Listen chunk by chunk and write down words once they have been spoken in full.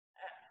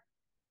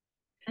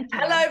Okay.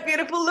 Hello,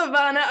 beautiful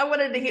Lavarna. I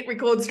wanted to hit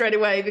record straight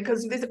away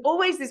because there's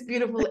always this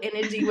beautiful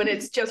energy when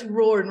it's just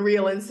raw and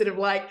real instead of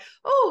like,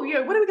 oh,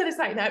 what are we going to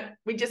say? No,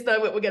 we just know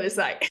what we're going to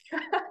say.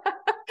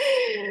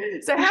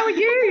 So how are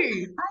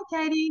you?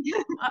 Hi, Katie.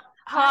 I'm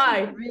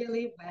Hi.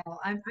 really well.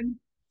 I'm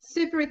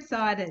super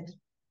excited.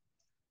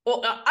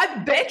 Well,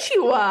 I bet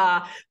you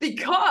are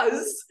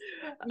because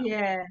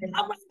Yeah.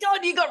 oh my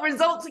God, you got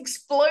results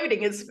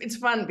exploding. It's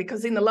fun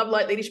because in the Love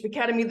Light Leadership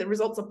Academy, the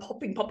results are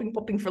popping, popping,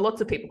 popping for lots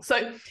of people.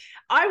 So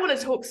I want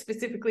to talk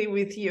specifically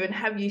with you and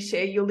have you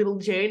share your little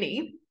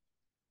journey.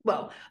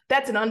 Well,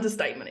 that's an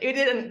understatement. It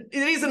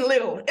isn't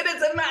little. It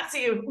is a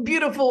massive,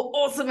 beautiful,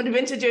 awesome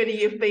adventure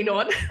journey you've been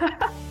on.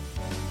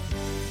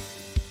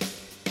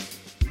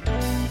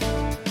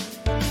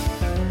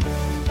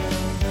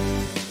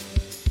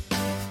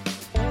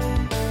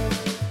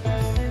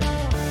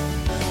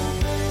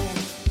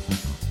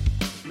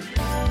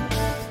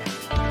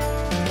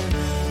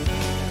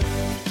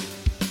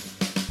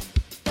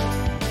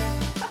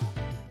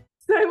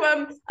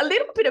 So, a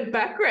little bit of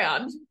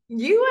background.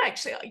 You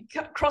actually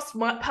crossed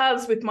my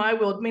paths with my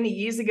world many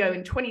years ago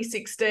in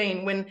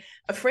 2016 when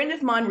a friend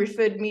of mine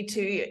referred me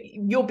to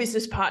your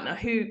business partner,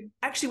 who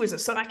actually was a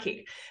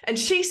psychic. And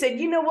she said,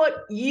 you know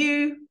what?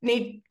 You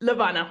need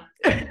Lavarna.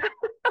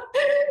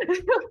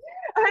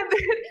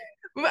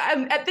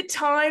 At the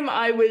time,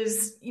 I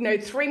was,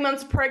 3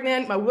 months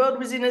pregnant. My world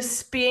was in a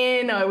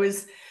spin. I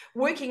was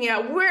working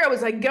out where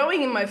was I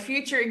going in my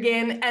future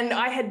again. And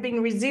I had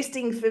been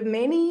resisting for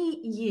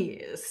many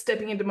years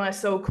stepping into my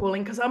soul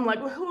calling because I'm like,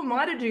 well, who am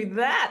I to do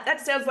that?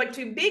 That sounds like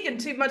too big and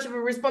too much of a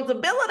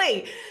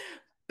responsibility.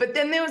 But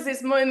then there was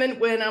this moment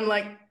when I'm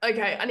like,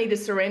 okay, I need to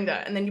surrender.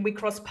 And then we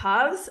crossed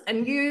paths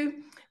and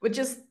you were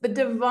just the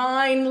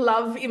divine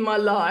love in my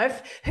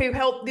life who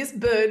helped this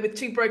bird with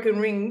two broken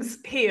rings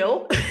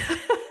heal.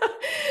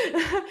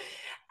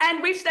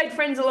 And we've stayed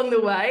friends along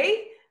the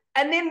way.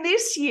 And then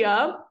this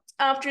year,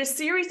 after a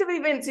series of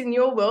events in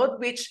your world,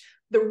 which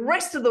the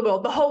rest of the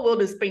world, the whole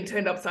world has been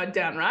turned upside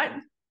down, right?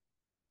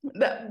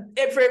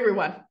 For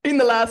everyone in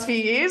the last few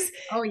years.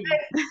 Oh, yeah.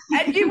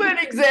 And you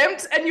weren't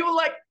exempt and you were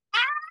like,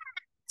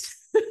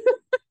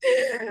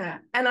 ah!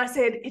 And I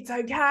said, it's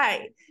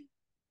okay.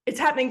 It's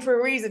happening for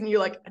a reason. You're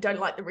like, I don't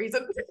like the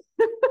reason.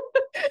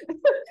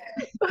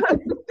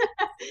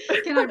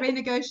 Can I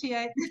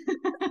renegotiate?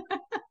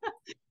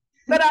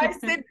 But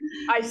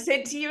I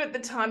said to you at the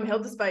time,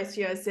 held the space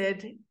to you, I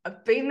said,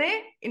 I've been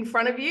there in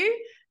front of you,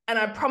 and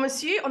I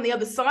promise you on the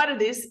other side of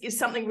this is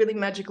something really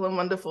magical and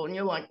wonderful. And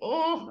you're like,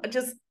 oh, I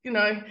just,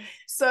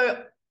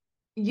 So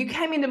you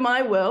came into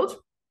my world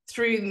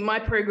through my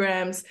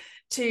programs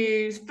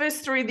through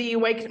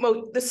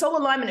the soul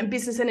alignment and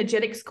business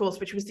energetics course,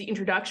 which was the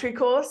introductory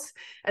course.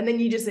 And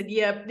then you just said,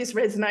 yeah, this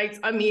resonates,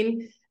 I'm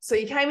in. So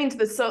you came into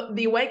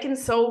the Awakened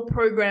Soul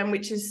program,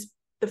 which is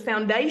the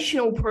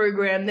foundational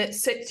program that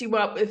sets you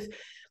up with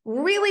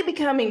really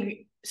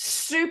becoming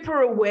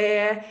super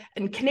aware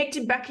and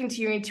connected back into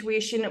your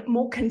intuition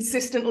more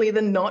consistently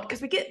than not, because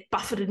we get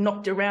buffeted,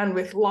 knocked around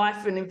with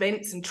life and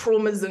events and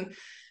traumas and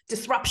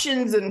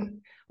disruptions.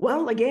 And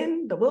well,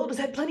 again, the world has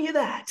had plenty of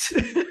that.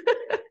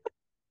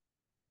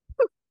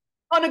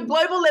 On a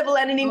global level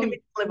and an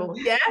individual level.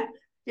 Yeah.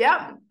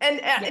 Yeah.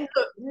 And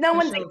look, no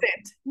one's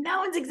exempt. No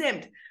one's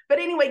exempt. But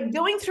anyway,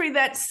 going through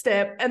that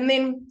step, and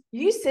then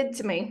you said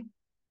to me,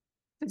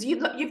 because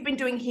you've been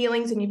doing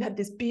healings and you've had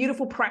this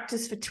beautiful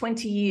practice for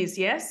 20 years,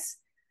 yes?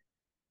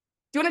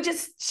 Do you want to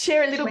just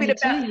share a little bit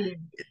about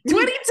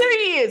 22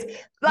 years?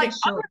 Like,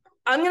 Yeah, sure.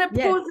 I'm going to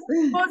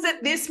pause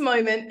at this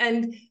moment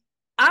and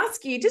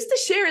ask you just to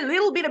share a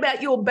little bit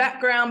about your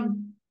background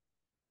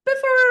before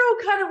it all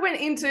kind of went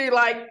into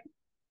like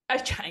a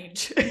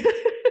change.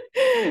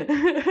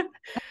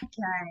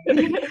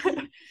 Okay.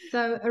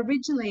 So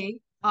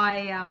originally,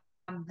 I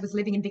was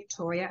living in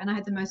Victoria and I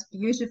had the most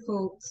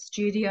beautiful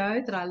studio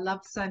that I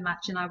loved so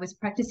much. And I was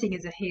practicing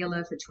as a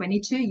healer for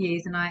 22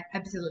 years and I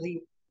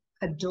absolutely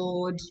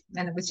adored,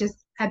 and it was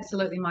just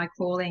absolutely my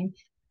calling.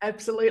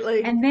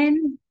 Absolutely. And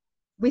then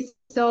we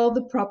sold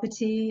the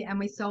property and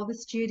we sold the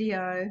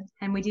studio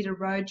and we did a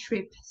road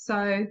trip.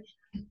 So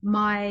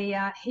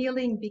my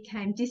healing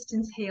became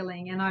distance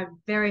healing and I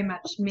very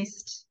much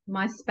missed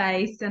my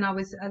space and I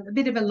was a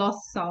bit of a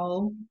lost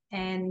soul.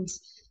 And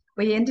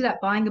we ended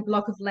up buying a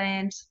block of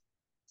land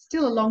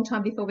still a long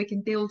time before we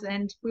can build,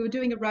 and we were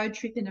doing a road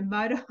trip in a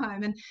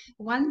motorhome, and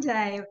one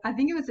day, I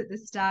think it was at the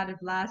start of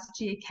last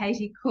year,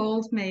 Katie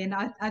called me and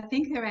I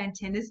think her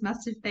antennas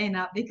must have been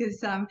up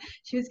because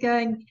she was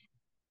going,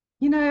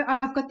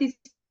 I've got this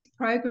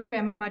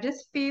program. I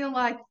just feel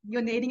like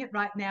you're needing it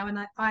right now. And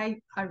I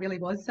really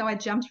was. So I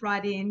jumped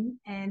right in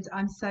and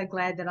I'm so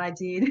glad that I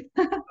did.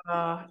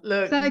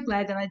 Look. So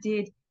glad that I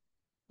did.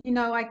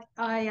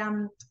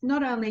 I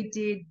not only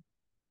did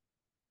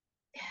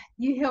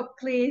you help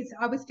clear,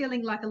 I was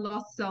feeling like a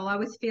lost soul. I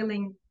was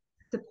feeling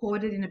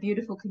supported in a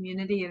beautiful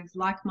community of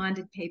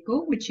like-minded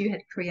people, which you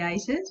had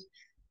created.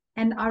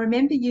 And I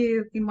remember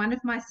you in one of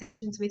my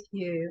sessions with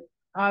you,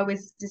 I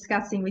was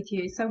discussing with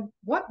you, so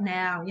what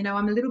now?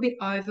 I'm a little bit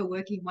over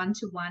working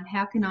one-to-one.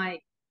 How can I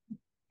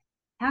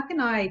how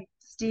can I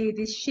steer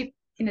this ship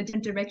in a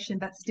different direction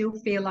but still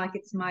feel like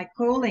it's my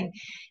calling?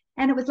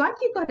 And it was like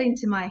you got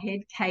into my head,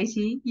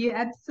 Katie. You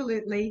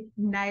absolutely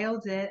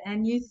nailed it.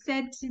 And you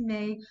said to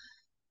me,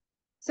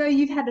 so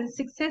you've had a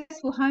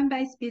successful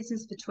home-based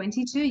business for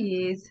 22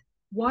 years.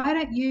 Why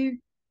don't you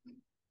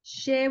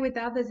share with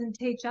others and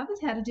teach others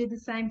how to do the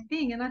same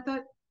thing? And I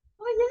thought,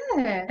 oh,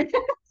 yeah.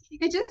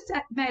 It just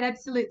made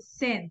absolute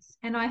sense.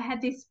 And I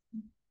had this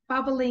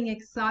bubbling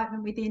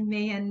excitement within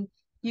me, and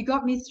you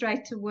got me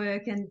straight to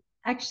work. And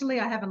actually,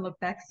 I haven't looked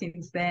back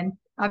since then.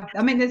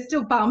 I mean, there's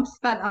still bumps,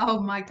 but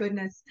oh my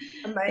goodness,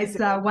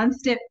 Amazing. it's one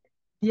step,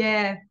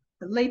 yeah,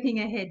 leaping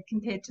ahead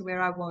compared to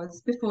where I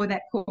was before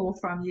that call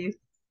from you.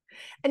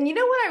 And you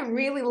know what I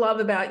really love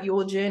about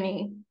your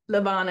journey,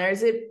 Lavarna,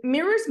 is it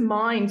mirrors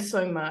mine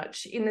so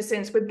much, in the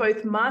sense we're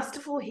both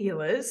masterful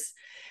healers,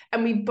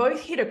 and we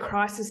both hit a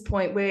crisis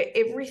point where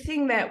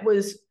everything that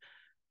was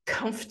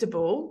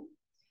comfortable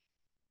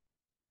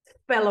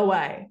fell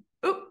away.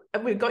 Oop,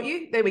 we've got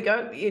you. There we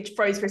go. It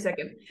froze for a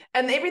second.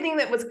 And everything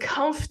that was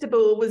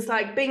comfortable was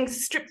like being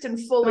stripped and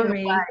falling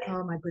away.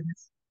 Oh my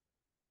goodness.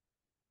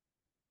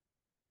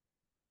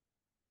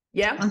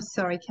 Yeah. I'm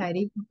sorry,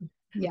 Katie.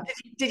 Yeah.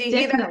 Did you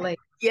hear Definitely.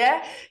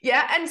 that?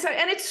 Yeah.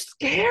 And it's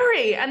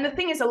scary. And the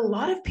thing is, a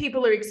lot of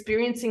people are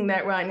experiencing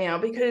that right now,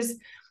 because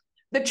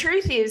the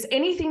truth is,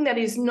 anything that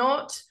is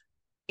not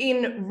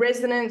in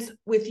resonance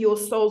with your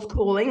soul's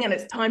calling, and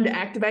it's time to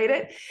activate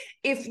it.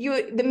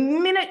 The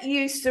minute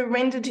you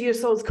surrender to your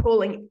soul's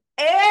calling,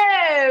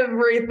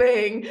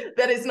 everything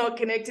that is not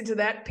connected to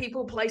that,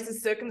 people,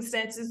 places,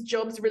 circumstances,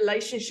 jobs,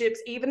 relationships,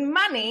 even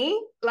money,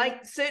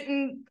 like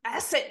certain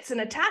assets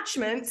and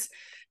attachments,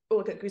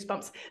 oh, I got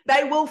goosebumps,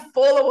 they will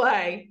fall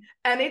away.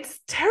 And it's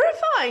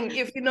terrifying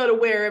if you're not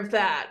aware of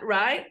that,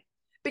 right?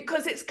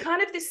 Because it's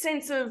kind of this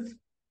sense of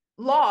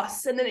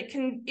loss. And then it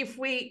can, if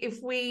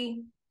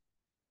we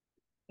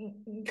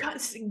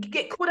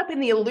get caught up in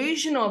the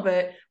illusion of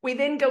it, we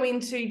then go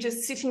into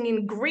just sitting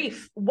in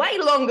grief way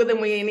longer than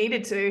we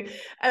needed to,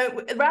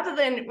 rather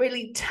than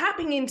really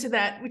tapping into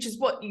that, which is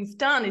what you've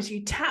done, is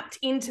you tapped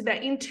into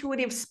that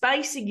intuitive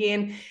space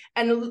again.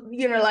 And,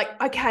 you know,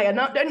 like, okay, I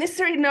don't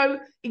necessarily know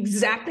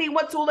exactly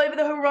what's all over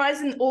the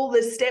horizon, all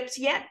the steps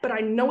yet, but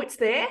I know it's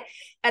there.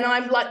 And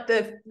I'm like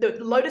the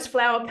lotus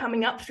flower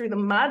coming up through the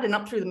mud and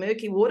up through the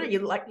murky water.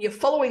 You're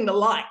following the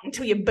light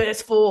until you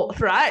burst forth,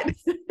 right?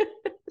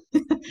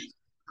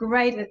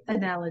 Great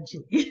analogy.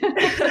 It's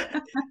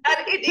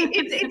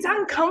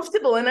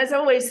uncomfortable. And as I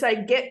always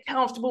say, get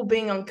comfortable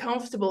being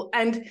uncomfortable.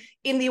 And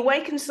in the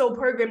Awakened Soul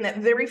program, that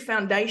very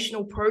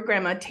foundational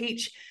program, I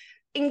teach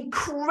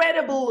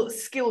incredible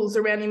skills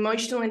around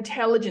emotional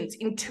intelligence,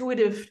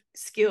 intuitive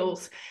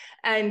skills,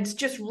 and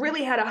just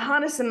really how to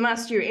harness and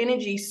master your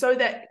energy, so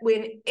that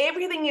when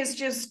everything is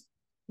just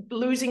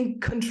losing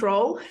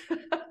control,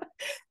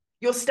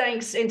 you're staying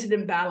centered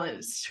and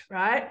balanced,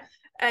 right?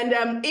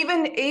 And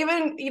even,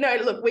 you know,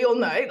 look, we all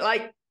know,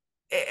 like,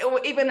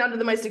 even under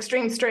the most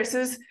extreme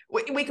stresses,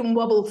 we can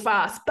wobble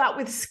fast. But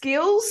with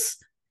skills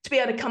to be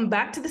able to come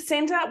back to the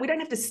center, we don't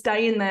have to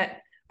stay in that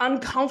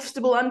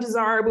uncomfortable,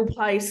 undesirable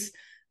place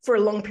for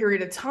a long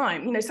period of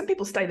time. You know, some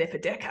people stay there for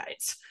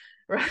decades,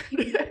 right?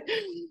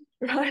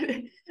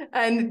 Right.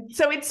 And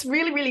so it's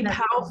really, really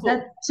powerful.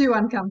 That's too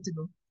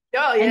uncomfortable.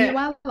 Oh, yeah. And you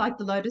are like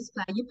the lotus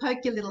flower. You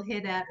poke your little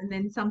head out, and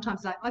then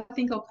sometimes, like, I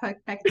think I'll poke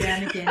back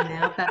down again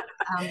now. But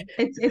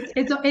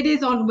it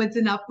is onwards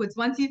and upwards.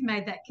 Once you've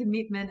made that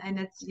commitment and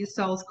it's your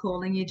soul's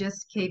calling, you've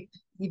just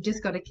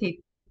got to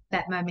keep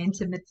that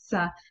momentum. It's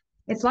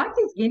like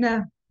this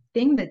inner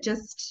thing that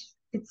it's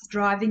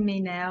driving me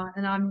now,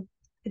 and I'm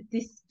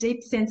this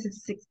deep sense of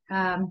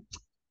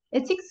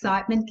it's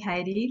excitement,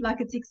 Katie. Like,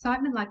 it's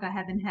excitement like I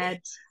haven't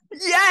had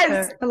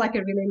for like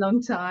a really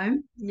long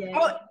time. Yeah.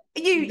 Well,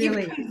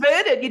 you've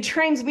converted, you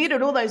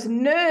transmuted all those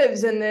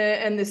nerves and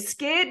the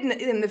scared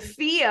and the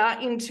fear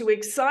into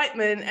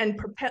excitement,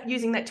 and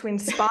using that to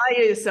inspire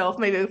yourself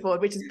moving forward,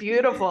 which is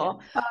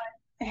beautiful.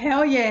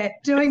 Hell yeah.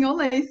 Doing all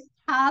these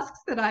tasks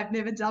that I've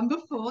never done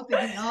before,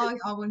 thinking, oh,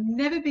 I will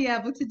never be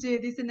able to do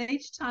this. And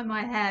each time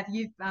I have,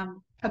 you've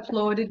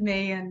applauded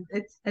me, and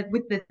it's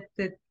with the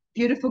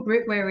beautiful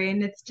group we're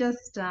in. It's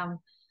just,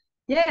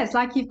 it's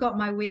like you've got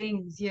my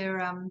wings.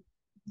 You're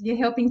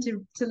helping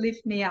to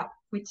lift me up,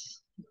 which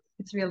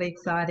it's really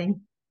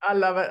exciting. I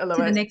love it.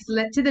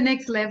 To the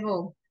next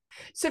level.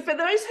 So for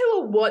those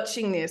who are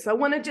watching this, I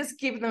want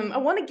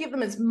to give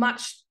them as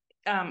much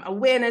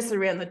awareness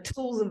around the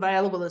tools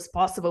available as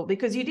possible,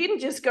 because you didn't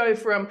just go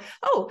from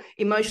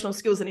emotional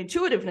skills and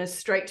intuitiveness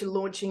straight to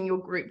launching your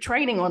group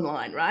training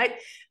online, right?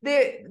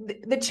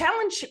 The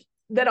challenge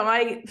that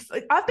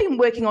I've been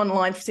working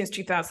online since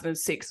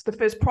 2006. The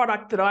first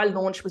product that I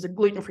launched was a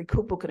gluten-free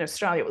cookbook in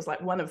Australia. It was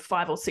like one of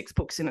 5 or 6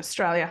 books in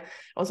Australia.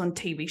 I was on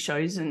TV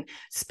shows and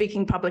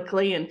speaking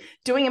publicly and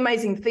doing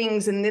amazing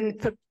things. And then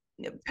for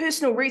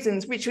personal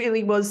reasons, which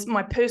really was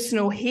my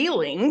personal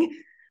healing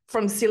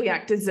from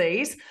celiac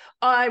disease,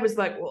 I was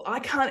like, well, I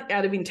can't,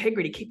 out of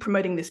integrity, keep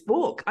promoting this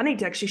book. I need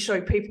to actually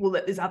show people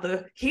that there's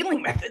other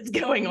healing methods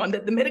going on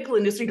that the medical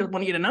industry doesn't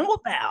want you to know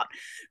about,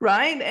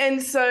 right?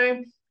 And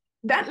so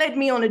that led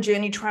me on a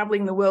journey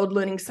traveling the world,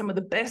 learning some of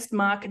the best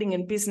marketing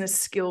and business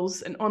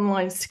skills and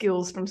online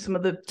skills from some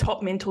of the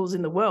top mentors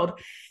in the world.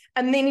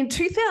 And then in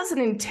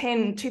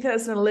 2010,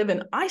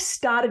 2011, I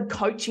started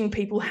coaching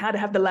people how to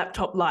have the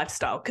laptop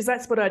lifestyle, because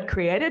that's what I'd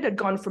created. I'd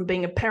gone from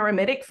being a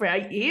paramedic for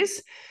 8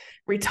 years,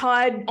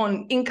 retired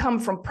on income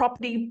from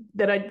property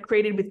that I'd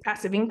created with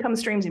passive income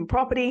streams in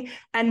property,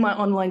 and my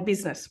online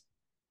business.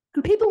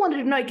 And people wanted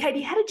to know,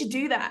 Katie, how did you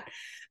do that?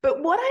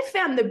 But what I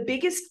found the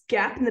biggest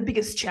gap and the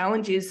biggest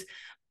challenge is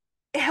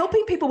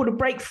helping people to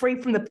break free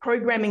from the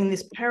programming,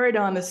 this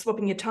paradigm of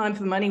swapping your time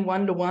for money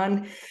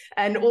one-to-one,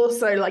 and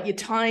also like your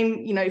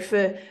time, you know,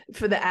 for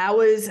the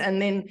hours.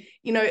 And then,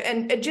 you know,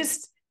 and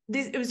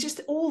it was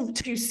just all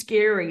too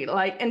scary.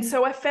 Like, and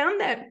so I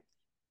found that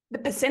the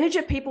percentage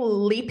of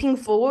people leaping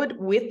forward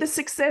with the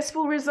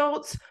successful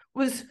results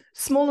was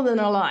smaller than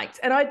I liked.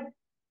 And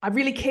I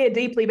really care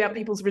deeply about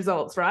people's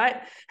results,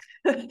 right?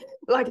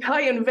 Like,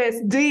 I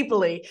invest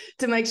deeply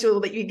to make sure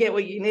that you get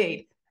what you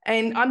need.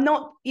 And I'm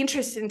not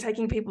interested in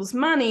taking people's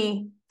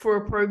money for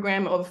a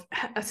program of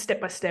a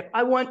step-by-step.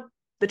 I want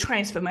the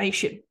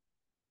transformation.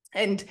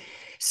 And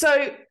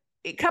so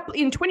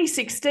in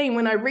 2016,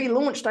 when I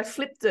relaunched, I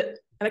flipped it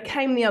and it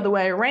came the other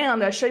way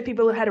around. I showed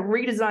people how to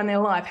redesign their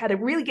life, how to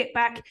really get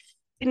back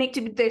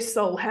connected with their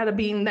soul, how to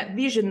be in that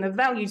vision, the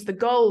values, the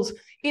goals,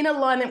 in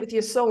alignment with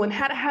your soul, and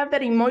how to have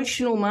that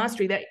emotional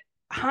mastery, that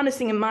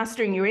harnessing and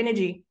mastering your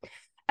energy.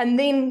 And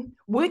then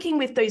working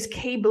with those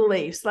key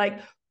beliefs,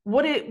 like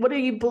what do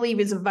you believe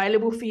is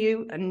available for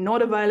you and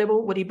not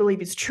available? What do you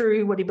believe is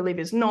true? What do you believe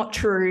is not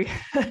true?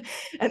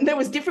 And there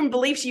was different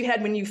beliefs you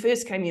had when you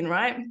first came in,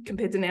 right?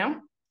 Compared to now.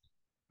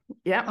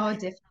 Yeah. Oh,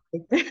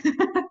 definitely.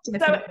 Definitely.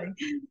 So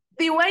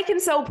the Awaken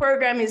Soul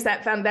program is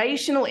that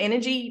foundational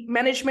energy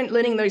management,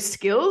 learning those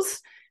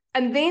skills.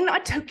 And then I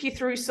took you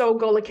through Soul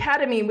Goal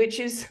Academy, which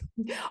is,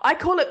 I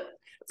call it,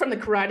 from the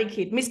Karate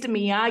Kid, Mr.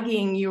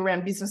 Miyagiing you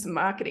around business and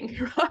marketing,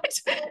 right?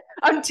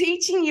 I'm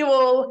teaching you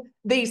all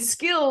these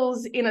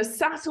skills in a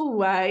subtle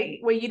way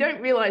where you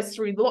don't realize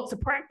through lots of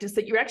practice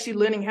that you're actually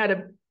learning how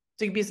to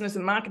do business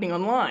and marketing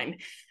online.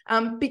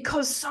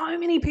 Because so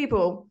many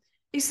people,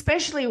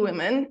 especially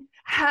women,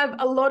 have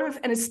a lot of,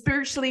 and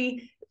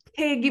spiritually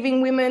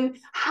caregiving women,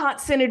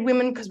 heart-centered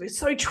women, because we're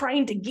so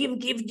trained to give,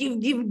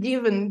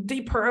 and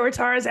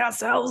deprioritize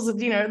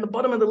ourselves, you know, at the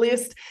bottom of the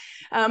list.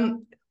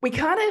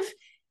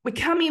 We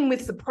come in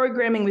with the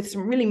programming with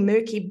some really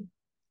murky,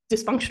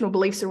 dysfunctional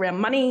beliefs around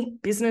money,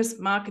 business,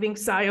 marketing,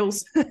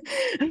 sales.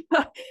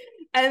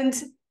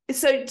 And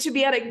so to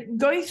be able to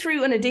go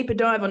through in a deeper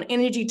dive on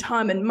energy,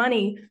 time, and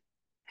money,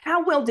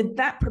 how well did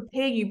that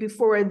prepare you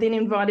before I then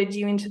invited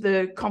you into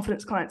the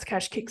Confidence Clients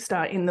Cash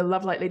Kickstart in the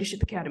Love Light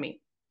Leadership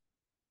Academy?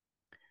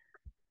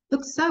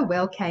 Look, so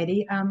well,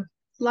 Katie.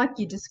 Like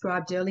you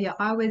described earlier,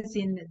 I was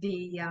in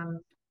the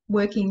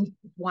working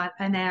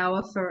an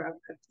hour for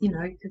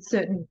a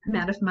certain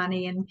amount of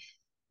money, and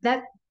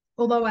that,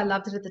 although I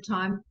loved it at the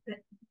time,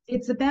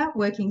 it's about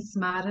working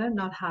smarter,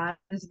 not harder.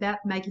 It's about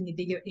making a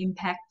bigger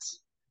impact.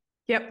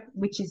 Yep.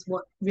 Which is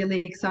what really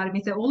excited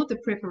me. So all of the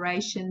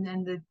preparation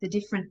and the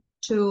different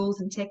tools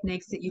and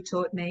techniques that you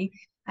taught me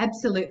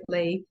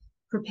absolutely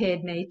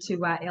prepared me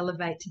to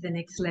elevate to the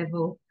next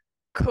level.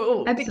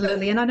 Cool.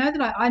 Absolutely. And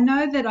I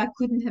know that I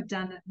couldn't have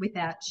done it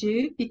without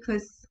you,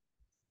 because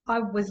I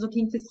was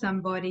looking for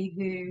somebody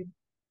who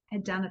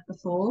had done it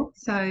before.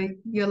 So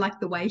you're like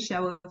the way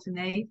shower for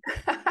me.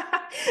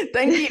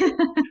 Thank you.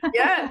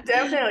 Yeah,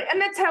 definitely.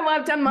 And that's how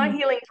I've done my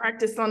healing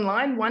practice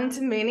online, one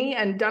to many,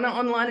 and done it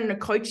online in a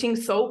coaching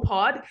soul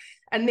pod.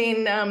 And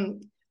then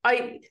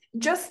I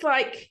just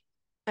like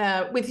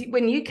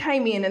when you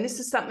came in, and this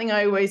is something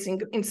I always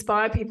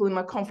inspire people in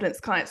my Confidence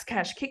Clients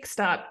Cash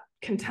Kickstart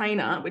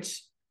container,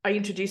 which I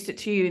introduced it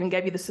to you and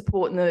gave you the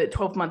support in the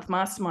 12-month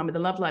mastermind with the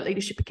Love Light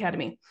Leadership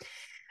Academy.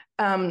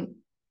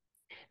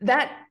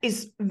 That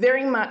is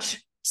very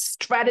much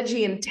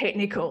strategy and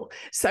technical.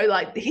 So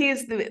like,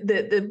 here's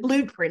the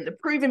blueprint, the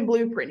proven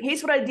blueprint.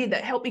 Here's what I did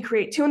that helped me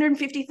create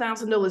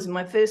 $250,000 in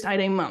my first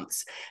 18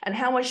 months, and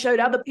how I showed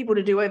other people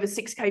to do over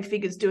 6K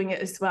figures doing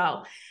it as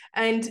well.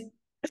 And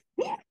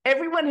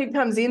everyone who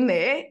comes in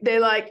there, they're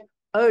like,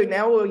 oh,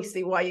 now we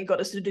see why you got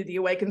us to do the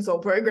Awaken Soul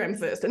program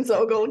first and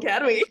Soul Goal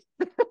Academy.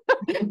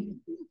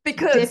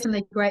 Because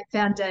definitely great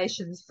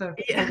foundations for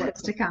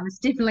what's to come. It's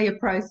definitely a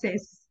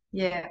process.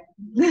 Yeah.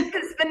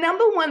 Because the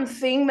number one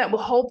thing that will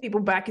hold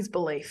people back is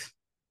belief.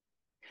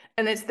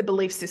 And it's the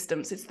belief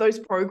systems. It's those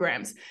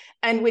programs.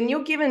 And when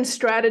you're given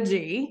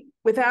strategy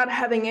without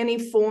having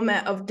any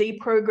format of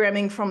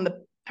deprogramming from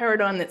the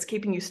paradigm that's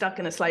keeping you stuck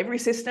in a slavery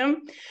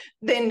system,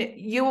 then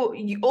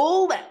you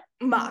all that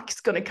muck's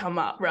going to come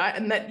up, right?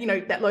 And that,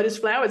 that lotus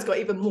flower has got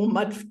even more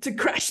mud to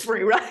crash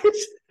through, right?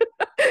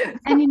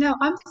 And,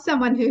 I'm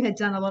someone who had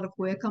done a lot of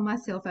work on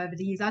myself over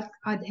the years.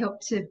 I'd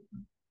helped to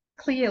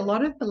clear a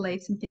lot of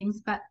beliefs and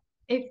things, but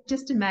it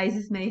just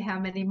amazes me how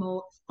many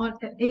more,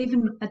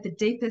 even at the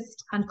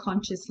deepest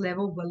unconscious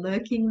level, were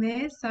lurking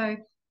there. So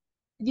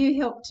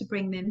you help to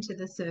bring them to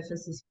the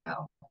surface as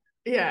well.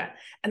 Yeah.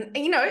 And,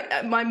 you know,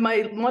 my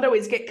motto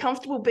is get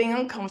comfortable being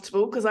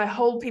uncomfortable, because I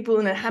hold people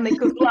in a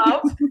hammock of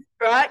love,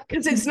 right?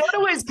 Because it's not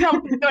always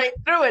comfortable going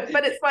through it,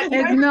 but it's like,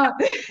 it's not.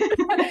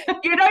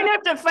 You don't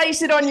have to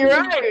face it on your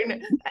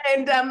own.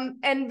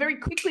 And very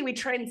quickly we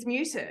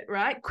transmute it,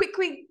 right?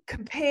 Quickly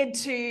compared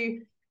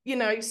to, you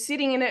know,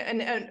 sitting in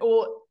it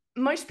or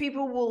most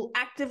people will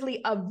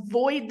actively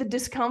avoid the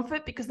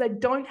discomfort because they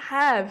don't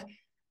have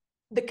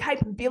the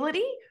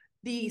capability,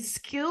 the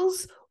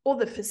skills, or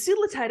the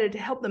facilitator to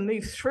help them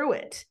move through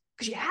it,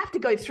 because you have to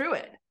go through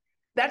it.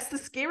 That's the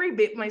scary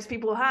bit most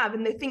people have,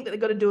 and they think that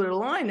they've got to do it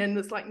alone. And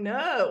it's like,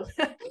 no,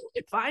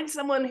 find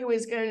someone who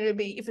is going to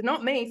be, if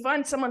not me,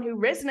 find someone who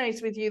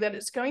resonates with you, that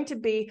it's going to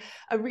be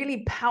a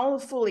really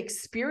powerful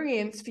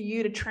experience for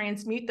you to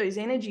transmute those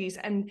energies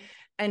and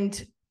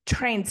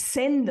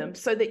transcend them,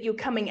 so that you're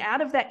coming out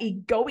of that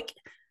egoic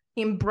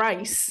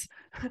embrace,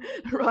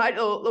 right?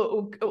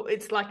 Or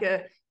it's like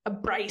a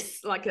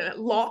brace, like a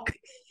lock,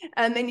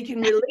 and then you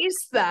can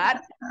release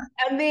that,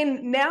 and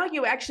then now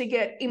you actually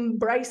get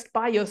embraced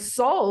by your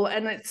soul,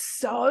 and it's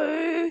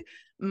so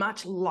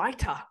much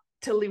lighter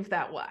to live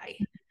that way.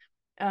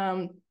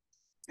 And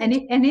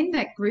in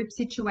that group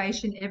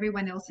situation,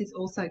 everyone else is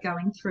also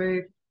going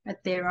through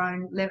at their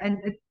own level,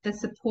 and the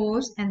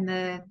support and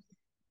the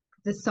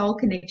soul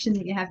connection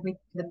that you have with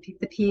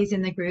the peers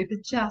in the group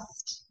is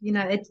just, you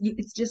know,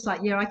 it's just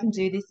like, yeah, I can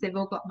do this. They've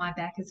all got my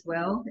back as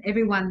well.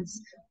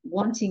 Everyone's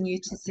wanting you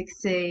to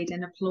succeed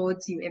and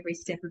applauds you every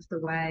step of the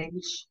way,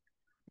 which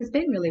has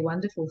been really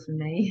wonderful for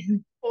me.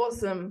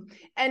 Awesome.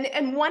 And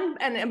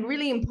a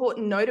really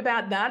important note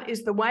about that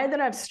is the way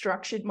that I've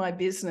structured my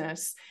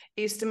business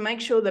is to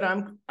make sure that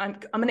I'm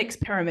an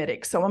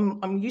ex-paramedic. So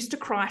I'm used to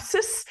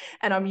crisis,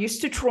 and I'm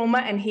used to trauma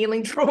and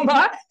healing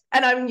trauma,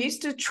 and I'm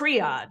used to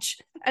triage.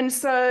 And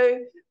so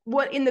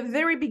what in the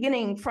very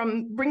beginning,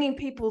 from bringing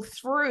people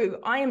through,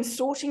 I am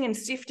sorting and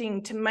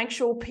sifting to make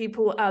sure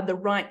people are the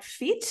right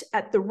fit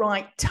at the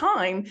right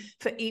time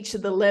for each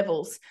of the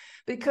levels.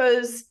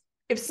 Because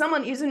if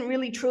someone isn't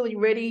really truly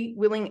ready,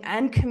 willing,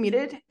 and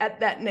committed at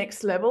that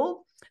next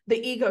level,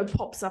 the ego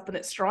pops up and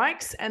it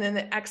strikes, and then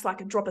it acts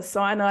like a drop of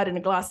cyanide in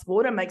a glass of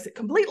water, makes it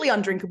completely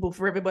undrinkable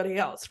for everybody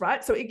else,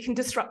 right? So it can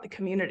disrupt the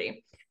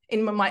community.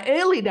 In my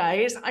early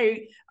days,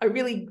 I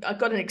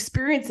got an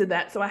experience of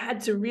that. So I had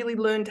to really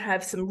learn to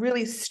have some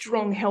really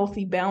strong,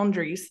 healthy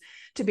boundaries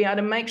to be able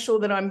to make sure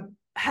that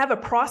have a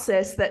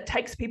process that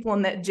takes people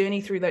on that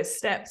journey through those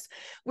steps,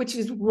 which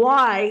is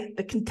why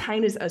the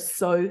containers are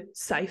so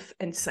safe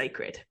and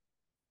sacred,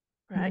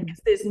 right? Because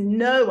there's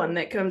no one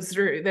that comes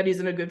through that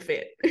isn't a good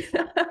fit.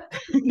 Right?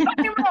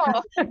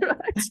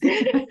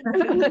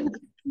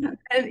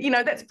 And, you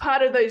know, that's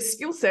part of those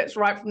skill sets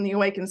right from the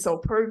Awakened Soul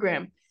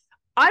program.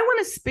 I want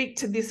to speak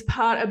to this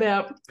part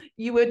about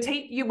you were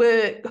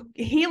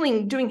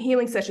healing, doing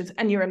healing sessions,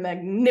 and you're a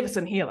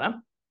magnificent healer.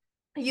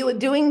 You were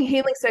doing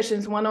healing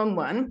sessions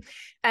one-on-one,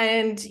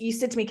 and you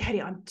said to me, Katie,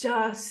 I'm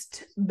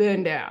just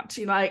burned out.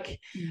 You're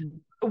like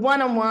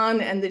one-on-one,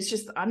 and it's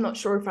just, I'm not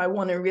sure if I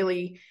want to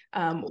really,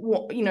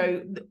 you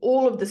know,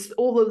 all of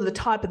the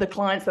type of the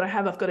clients that I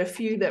have. I've got a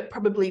few that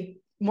probably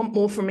want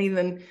more from me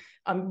than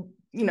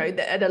you know,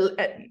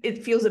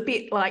 it feels a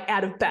bit like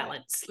out of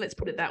balance. Let's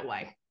put it that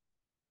way.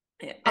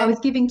 I was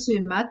giving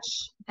too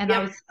much, and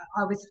I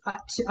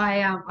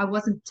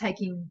wasn't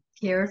taking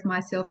care of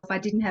myself. I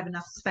didn't have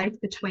enough space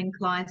between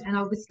clients, and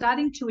I was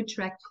starting to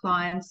attract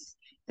clients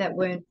that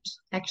weren't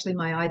actually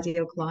my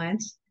ideal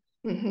clients.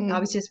 I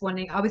was just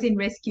I was in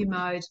rescue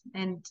mode,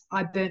 and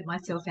I burnt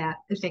myself out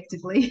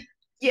effectively.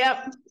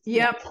 Yep.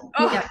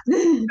 Oh,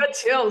 got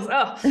chills.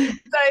 Oh,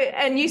 so,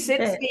 and you said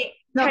to me,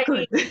 not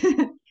Katie,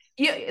 good.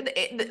 Yeah,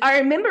 I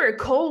remember a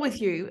call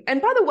with you. And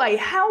by the way,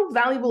 how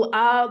valuable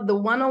are the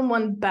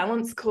one-on-one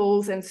balance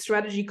calls and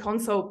strategy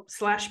consult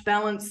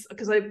 /balance?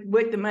 Because I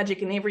work the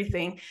magic in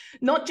everything,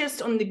 not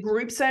just on the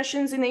group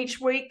sessions in each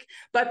week,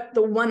 but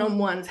the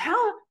one-on-ones.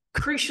 How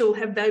crucial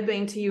have they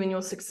been to you in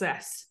your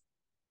success?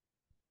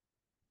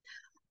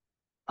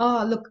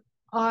 Oh, look,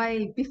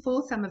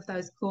 before some of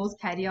those calls,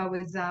 Katie, I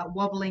was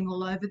wobbling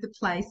all over the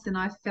place, and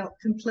I felt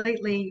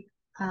completely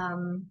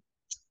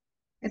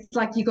it's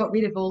like you got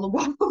rid of all the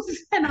wobbles,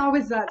 and I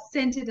was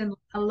centered and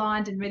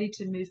aligned and ready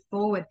to move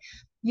forward.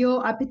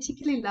 I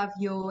particularly love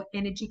your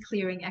energy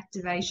clearing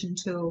activation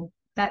tool.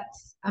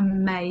 That's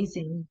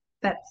amazing.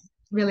 That's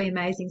really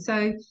amazing.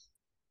 So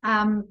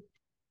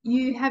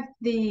you have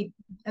the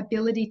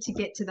ability to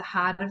get to the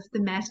heart of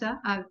the matter.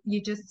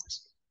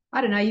 I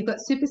don't know, you've got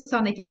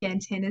supersonic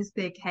antennas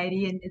there,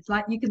 Katie, and it's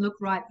like you can look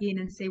right in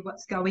and see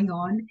what's going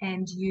on,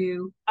 and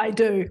I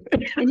do.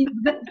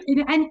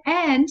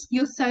 and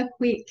you're so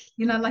quick,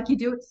 you know, like you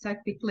do it so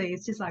quickly.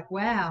 It's just like,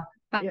 wow,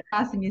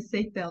 fasten your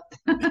seatbelt.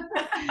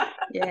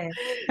 yeah.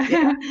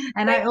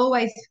 And I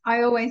always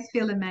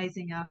feel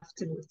amazing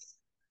afterwards.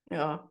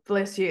 Oh,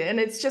 bless you.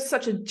 And it's just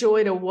such a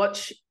joy to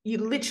watch you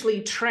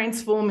literally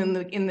transform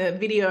in the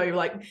video,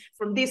 like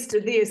from this to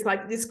this,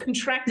 like this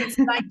contracted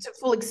state to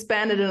full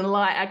expanded and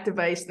light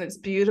activation. It's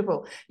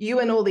beautiful. You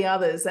and all the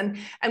others. And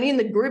I mean, in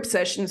the group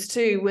sessions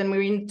too, when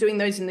we're doing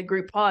those in the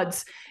group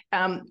pods,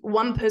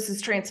 one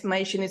person's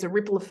transformation is a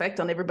ripple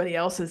effect on everybody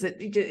else's.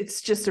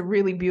 It's just a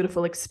really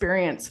beautiful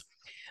experience.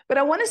 But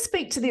I want to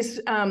speak to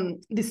this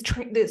this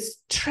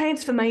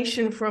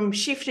transformation from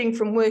shifting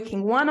from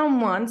working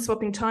one-on-one,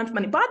 swapping time for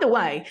money. By the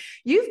way,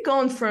 you've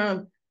gone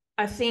from,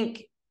 I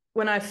think,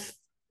 when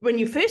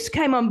you first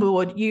came on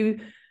board,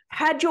 you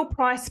had your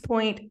price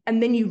point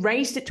and then you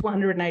raised it to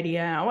 180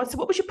 an hour. So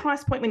what was your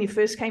price point when you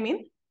first came in?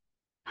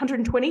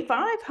 125?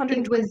 120?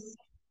 It was,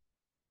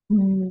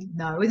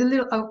 no, it was a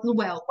little,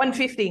 well,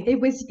 150.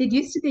 It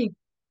used to be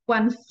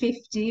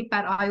 150,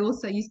 but I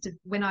also used to,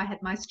 when I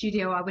had my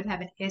studio, I would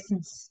have an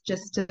essence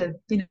just to,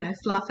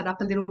 fluff it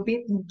up a little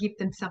bit and give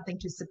them something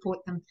to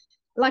support them,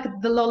 like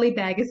the lolly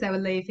bag as they were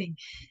leaving.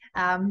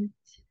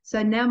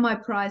 So now my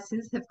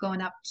prices have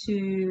gone up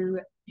to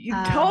You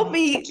told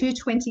me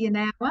 $220 an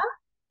hour.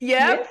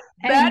 Yep,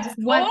 yes, that's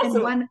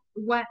awesome.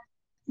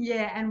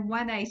 And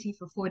 180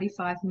 for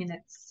 45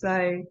 minutes.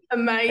 So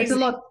amazing. It's a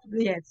lot,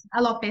 yes,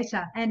 a lot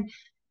better. And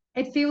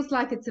it feels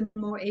like it's a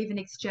more even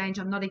exchange.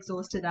 I'm not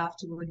exhausted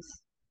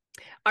afterwards.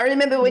 I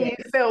remember when you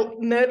felt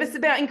nervous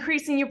about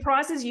increasing your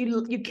prices,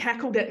 you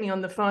cackled at me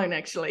on the phone,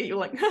 actually. You're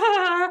like,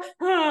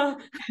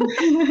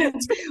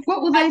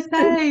 what will they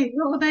say?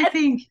 What will they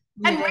think?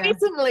 And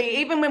recently,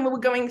 even when we were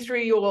going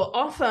through your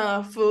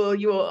offer for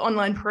your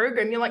online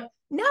program, you're like,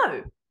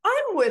 no,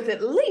 I'm worth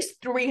at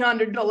least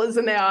 $300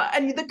 an hour.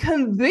 And the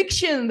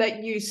conviction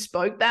that you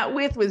spoke that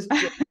with was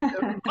just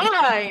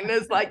divine.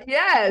 It's like,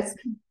 yes.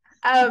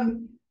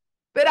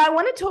 But I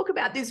want to talk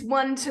about this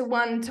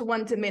one-to-one to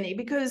one-to-many,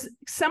 because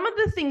some of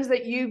the things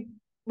that you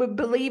were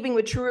believing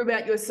were true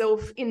about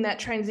yourself in that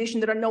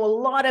transition, that I know a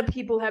lot of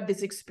people have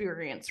this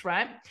experience,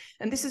 right?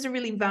 And this is a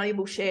really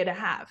valuable share to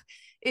have,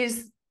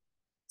 is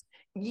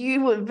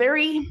you were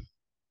very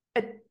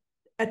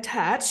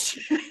attached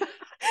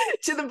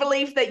to the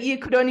belief that you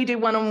could only do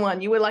one-on-one.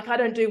 You were like, I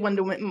don't do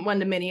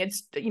one-to-many.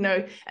 It's, and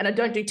I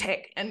don't do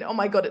tech. And oh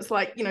my God, it's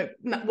like,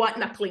 white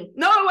knuckling.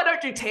 No, I don't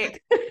do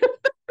tech.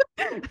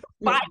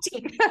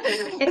 Fighting.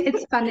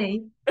 It's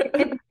funny.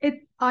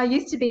 I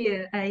used to be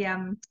a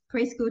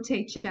preschool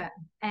teacher,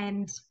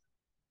 and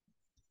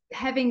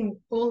having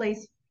all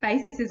these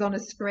faces on a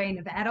screen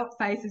of adult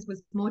faces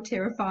was more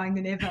terrifying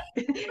than ever.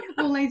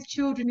 All these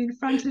children in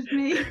front of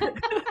me.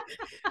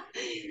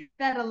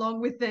 That,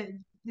 along with the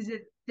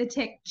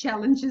tech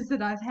challenges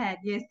that I've had.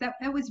 Yes, that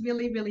was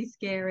really, really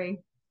scary.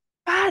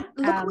 But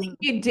look what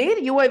you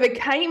did. You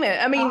overcame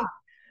it. I mean,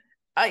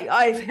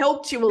 I've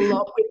helped you a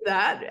lot with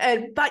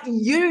that, but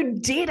you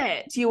did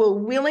it. You were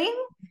willing,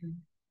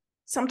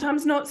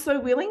 sometimes not so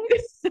willing.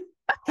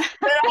 But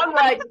I'm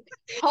like,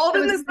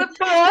 holding the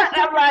support.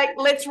 I'm like,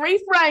 let's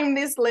reframe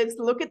this. Let's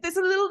look at this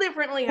a little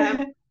differently, have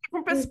a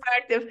different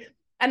perspective.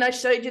 And I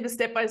showed you the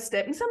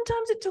step-by-step. And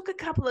sometimes it took a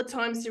couple of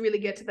times to really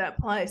get to that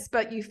place,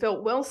 but you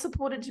felt well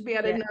supported to be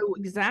able to know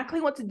exactly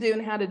what to do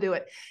and how to do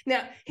it.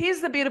 Now, here's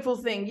the beautiful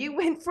thing. You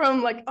went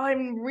from like,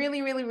 I'm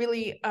really, really,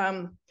 really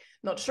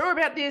not sure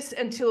about this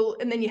and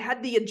then you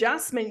had the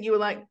adjustment. You were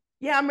like,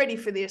 yeah, I'm ready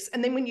for this.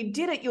 And then when you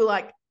did it, you're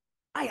like,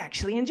 I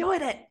actually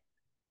enjoyed it.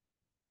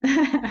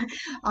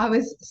 I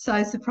was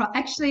so surprised.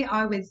 Actually,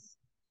 I was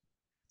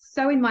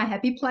so in my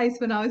happy place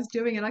when I was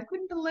doing it. I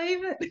couldn't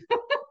believe it.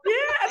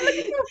 Yeah, look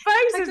at your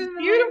face. It's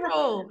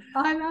beautiful.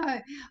 I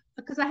know,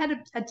 because I had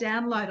a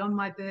download on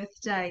my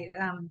birthday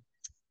about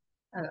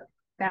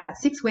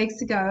 6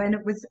 weeks ago, and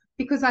it was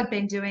because I'd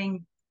been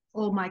doing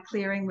all my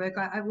clearing work.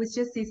 I was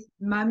just this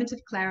moment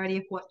of clarity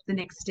of what the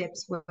next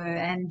steps were,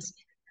 and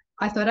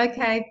I thought,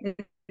 okay,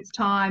 it's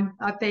time.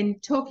 I've been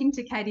talking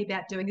to Katie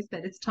about doing this,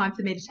 but it's time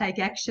for me to take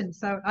action.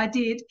 So I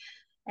did,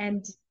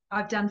 and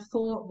I've done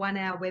 4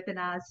 one-hour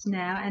webinars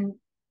now, and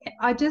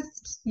I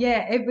was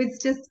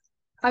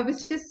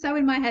just so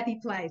in my happy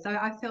place.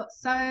 I felt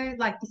so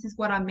like this is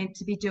what I'm meant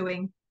to be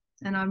doing,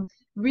 and I'm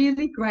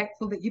really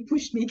grateful that you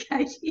pushed me,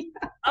 Katie.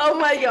 Oh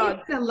my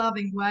God. In a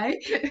loving way.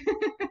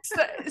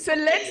 So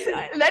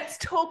let's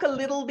talk a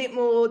little bit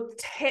more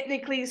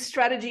technically,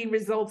 strategy,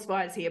 results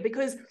wise here,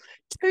 because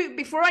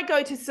before I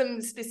go to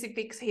some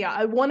specifics here,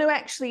 I want to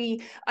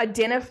actually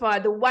identify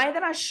the way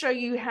that I show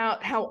you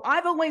how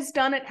I've always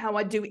done it, how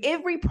I do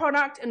every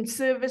product and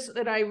service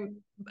that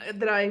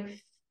I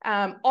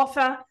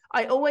offer.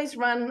 I always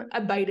run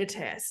a beta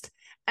test.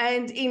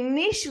 And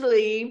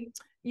initially,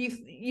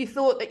 you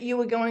thought that you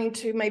were going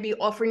to maybe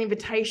offer an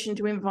invitation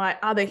to invite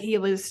other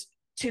healers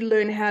to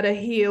learn how to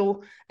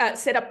heal,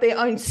 set up their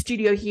own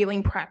studio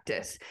healing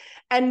practice.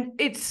 And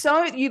it's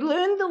so, you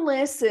learn the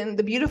lesson,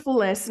 the beautiful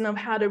lesson of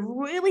how to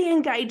really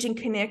engage and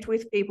connect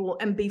with people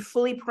and be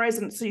fully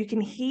present so you can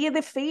hear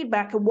the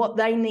feedback of what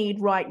they need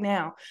right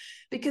now.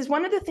 Because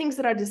one of the things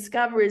that I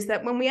discover is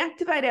that when we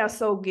activate our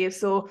soul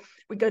gifts, or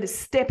we go to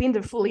step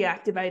into fully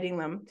activating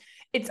them,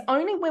 it's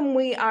only when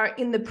we are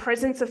in the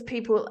presence of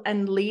people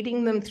and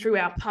leading them through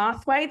our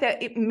pathway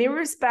that it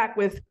mirrors back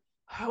with,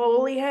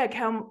 holy heck,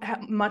 how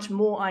much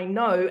more I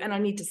know, and I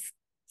need to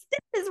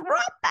step this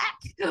right back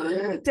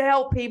to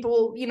help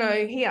people, you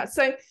know, here.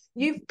 So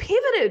you've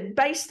pivoted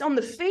based on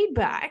the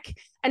feedback,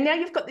 and now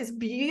you've got this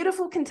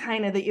beautiful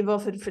container that you've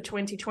offered for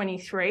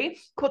 2023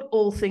 called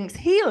All Things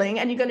Healing,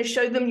 and you're going to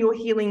show them your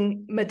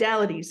healing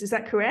modalities. Is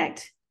that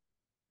correct?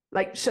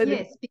 Like, show them.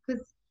 Yes,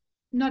 because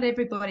not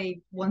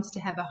everybody wants to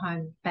have a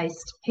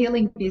home-based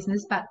healing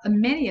business, but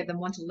many of them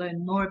want to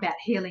learn more about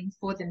healing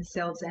for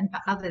themselves and for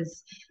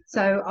others.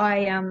 So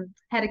I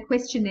had a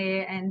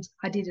questionnaire, and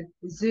I did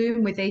a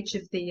Zoom with each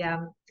of the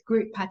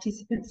group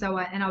participants.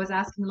 And I was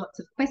asking lots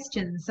of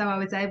questions. So I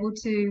was able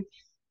to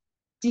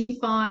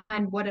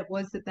define what it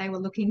was that they were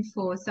looking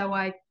for. So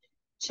I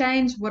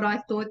changed what I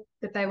thought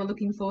that they were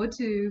looking for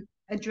to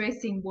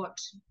addressing what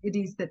it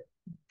is that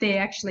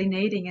they're actually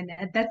needing. And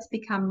that's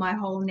become my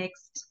whole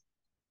next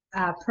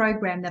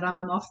program that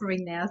I'm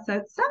offering now. So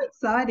it's so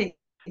exciting.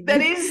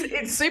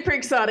 It's super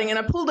exciting. And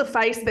I pulled a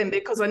face then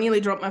because I nearly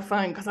dropped my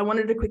phone because I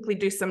wanted to quickly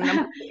do some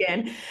numbers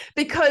again,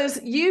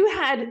 because you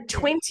had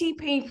 20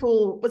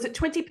 people, was it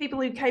 20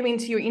 people who came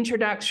into your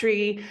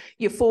introductory,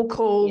 your 4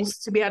 calls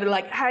to be able to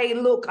like, hey,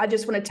 look, I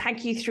just want to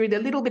take you through the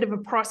little bit of a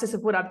process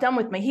of what I've done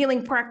with my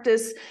healing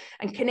practice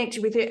and connect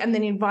you with it, and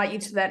then invite you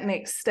to that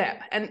next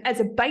step. And as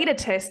a beta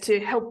test to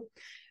help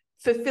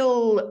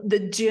fulfill the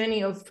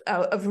journey of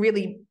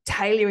really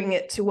tailoring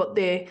it to what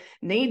their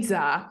needs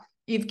are,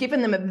 you've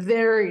given them a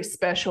very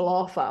special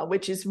offer,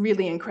 which is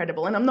really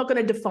incredible. And I'm not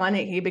going to define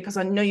it here because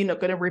I know you're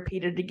not going to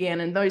repeat it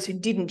again. And those who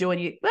didn't join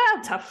you,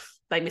 well, tough,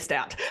 they missed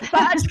out.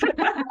 But,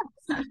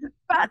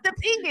 but the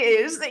thing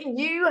is that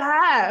you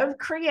have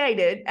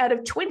created, out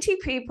of 20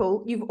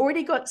 people, you've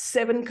already got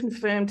 7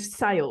 confirmed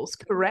sales,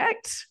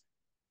 correct?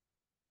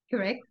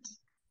 Correct.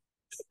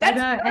 That's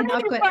and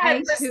I've got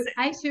eight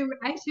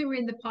who are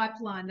in the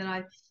pipeline that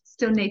I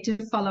still need to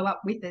follow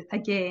up with it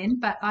again.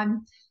 But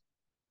I'm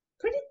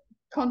pretty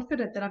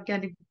confident that I'm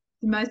going to,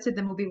 most of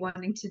them will be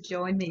wanting to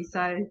join me.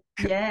 So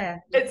yeah,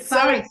 it's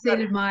far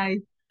exceeded my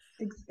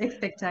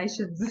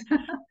expectations.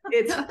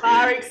 It's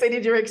far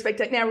exceeded your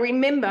expectations. Now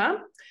remember,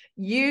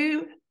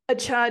 you are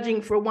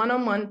charging for a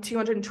one-on-one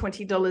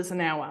 $220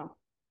 an hour.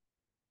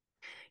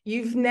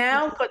 You've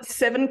now got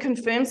 7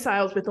 confirmed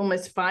sales with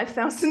almost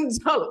 $5,000,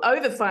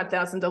 over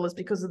 $5,000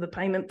 because of the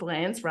payment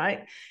plans,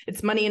 right?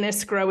 It's money in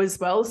escrow as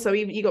well. So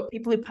you got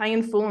people who pay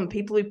in full and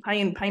people who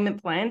pay in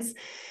payment plans.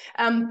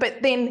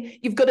 But then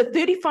you've got a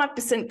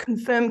 35%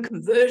 confirmed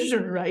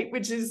conversion rate,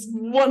 which is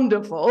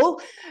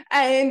wonderful,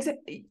 and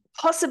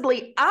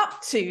possibly up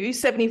to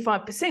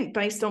 75%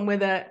 based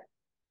on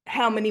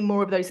how many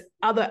more of those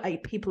other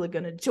 8 people are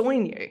going to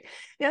join you.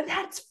 Now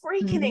that's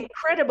freaking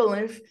incredible.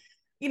 And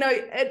you know,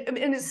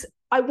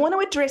 I want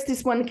to address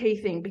this one key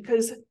thing,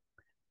 because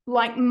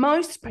like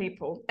most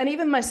people, and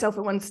even myself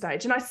at one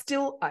stage, and I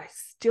still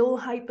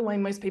hate the way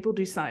most people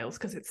do sales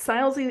because it's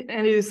salesy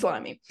and it is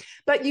slimy.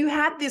 But you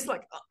had this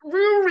like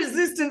real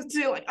resistance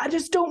to like, I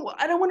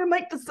don't want to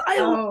make the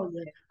sale. Oh,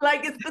 yeah.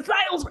 Like it's the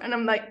sales. And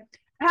I'm like,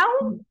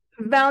 how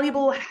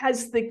valuable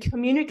has the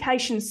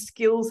communication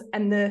skills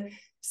and the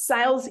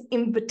sales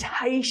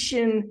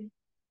invitation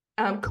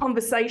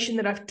conversation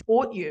that I've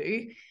taught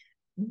you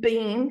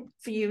been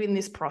for you in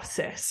this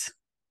process?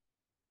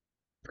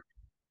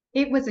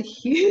 It was a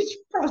huge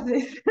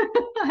process,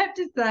 I have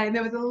to say.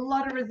 There was a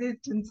lot of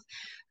resistance,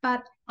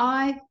 but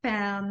I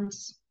found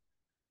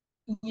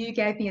you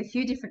gave me a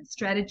few different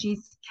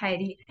strategies,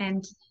 Katie,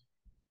 and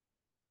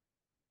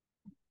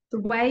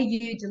the way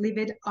you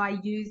delivered, I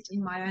used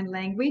in my own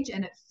language,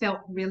 and it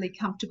felt really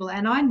comfortable.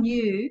 And I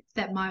knew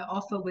that my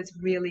offer was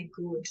really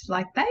good.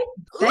 Like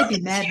they'd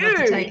be mad not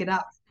to take it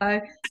up.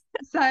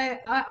 So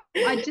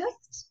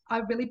I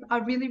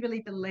really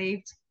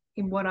believed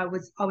in what I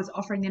was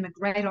offering them, a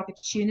great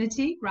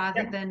opportunity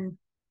rather than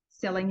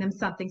selling them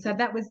something. So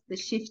that was the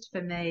shift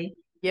for me.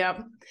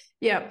 Yeah.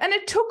 And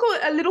it took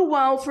a little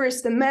while for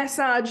us to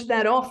massage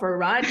that offer,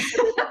 right?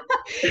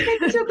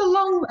 It took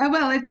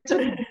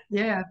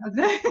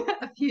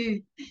a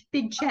few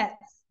big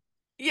chats.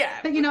 Yeah.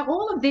 But you know,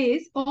 all of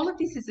this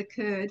has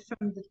occurred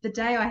from the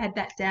day I had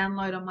that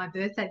download on my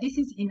birthday. This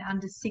is in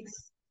under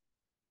 6.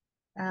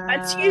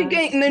 That's you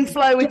getting in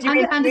flow with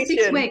your under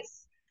 6 weeks.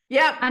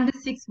 Yeah. Under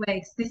 6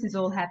 weeks, this has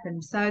all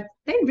happened. So it's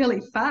been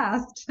really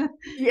fast.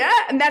 Yeah,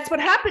 and that's what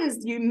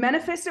happens. You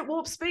manifest at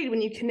warp speed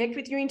when you connect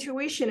with your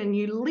intuition and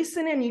you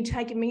listen and you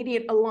take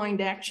immediate aligned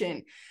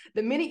action.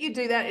 The minute you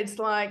do that, it's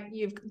like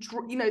you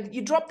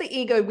drop the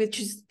ego, which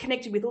is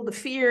connected with all the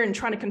fear and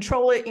trying to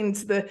control it,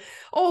 into the,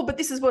 oh, but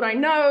this is what I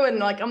know. And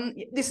like,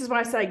 this is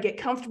why I say get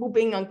comfortable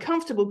being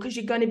uncomfortable, because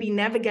you're going to be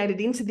navigated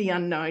into the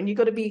unknown. You've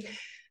got to be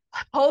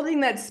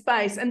holding that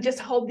space and just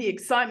hold the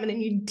excitement. And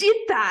you did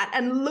that,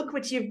 and look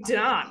what you've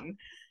done.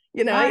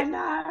 You know, I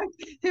know.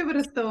 Who would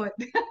have thought?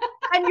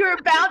 and you're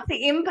about to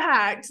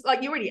impact,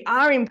 like you already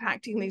are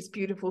impacting these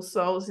beautiful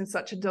souls in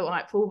such a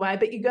delightful way,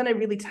 but you're going to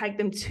really take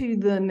them to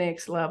the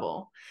next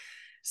level.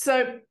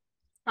 So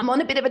I'm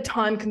on a bit of a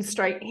time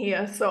constraint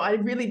here, so I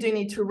really do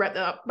need to wrap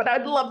that up, but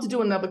I'd love to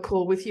do another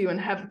call with you and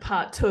have a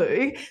part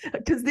 2,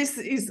 because this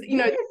is, you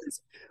know,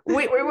 yes.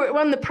 We're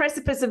on the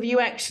precipice of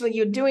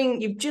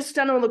you've just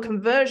done all the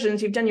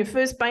conversions, you've done your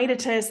first beta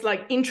test,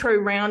 like intro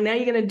round. Now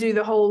you're going to do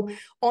the whole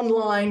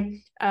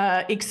online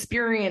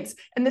experience.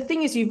 And the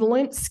thing is, you've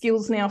learnt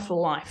skills now for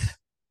life.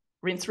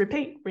 Rinse,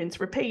 repeat, rinse,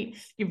 repeat.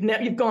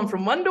 You've gone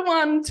from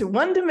one-to-one to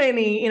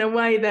one-to-many in a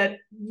way that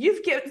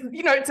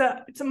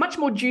it's a much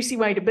more juicy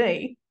way to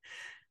be.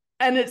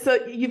 And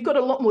you've got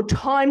a lot more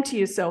time to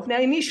yourself.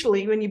 Now,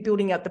 initially, when you're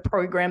building out the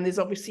program, there's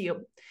obviously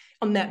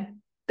on that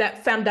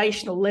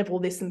foundational level,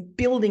 there's some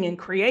building and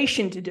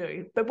creation to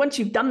do. But once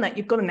you've done that,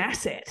 you've got an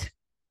asset,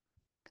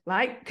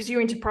 right? Because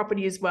you're into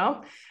property as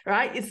well,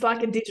 right? It's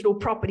like a digital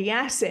property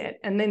asset.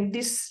 And then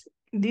this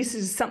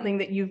is something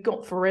that you've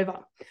got forever,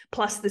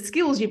 plus the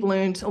skills you've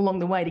learned along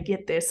the way to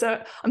get there.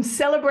 So I'm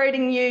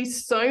celebrating you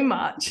so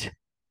much.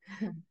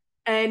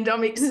 And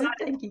I'm excited.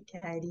 Thank you,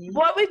 Katie.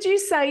 What would you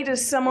say to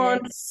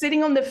someone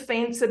sitting on the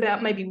fence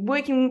about maybe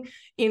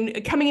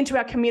coming into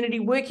our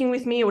community, working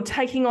with me, or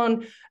taking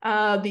on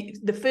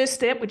the first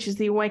step, which is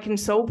the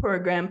Awakened Soul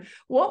program?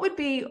 What would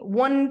be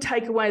one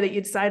takeaway that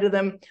you'd say to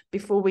them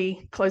before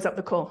we close up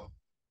the call?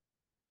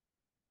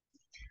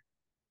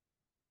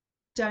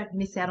 Don't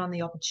miss out on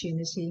the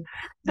opportunity.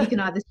 You can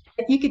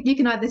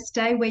either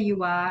stay where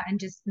you are and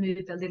just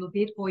move a little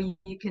bit, or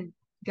you can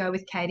go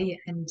with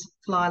Katie and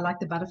fly like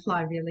the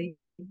butterfly. Really,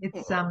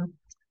 it's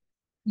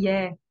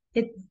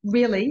it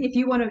really, if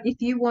you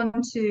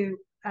want to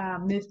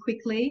move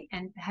quickly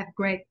and have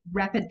great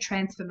rapid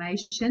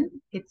transformation,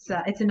 it's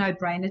a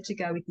no-brainer to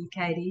go with you,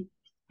 Katie.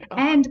 Oh.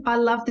 And I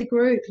love the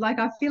group. Like,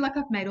 I feel like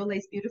I've made all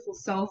these beautiful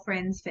soul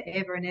friends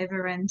forever and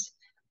ever, and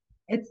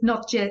it's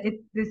not just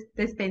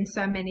there's been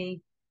so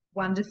many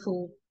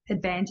wonderful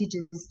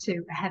advantages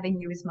to having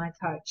you as my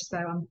coach, so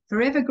I'm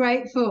forever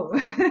grateful.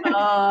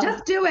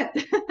 Just do it.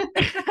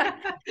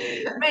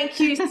 Thank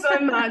you so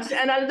much,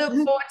 and I look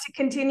forward to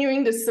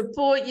continuing to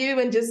support you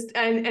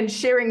and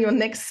sharing your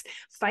next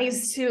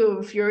phase 2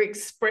 of your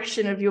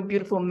expression of your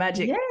beautiful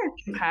magic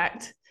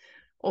impact.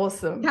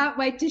 Awesome. Can't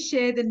wait to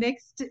share the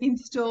next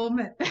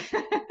installment.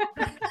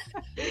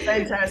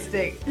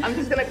 Fantastic. I'm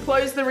just going to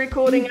close the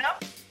recording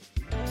up.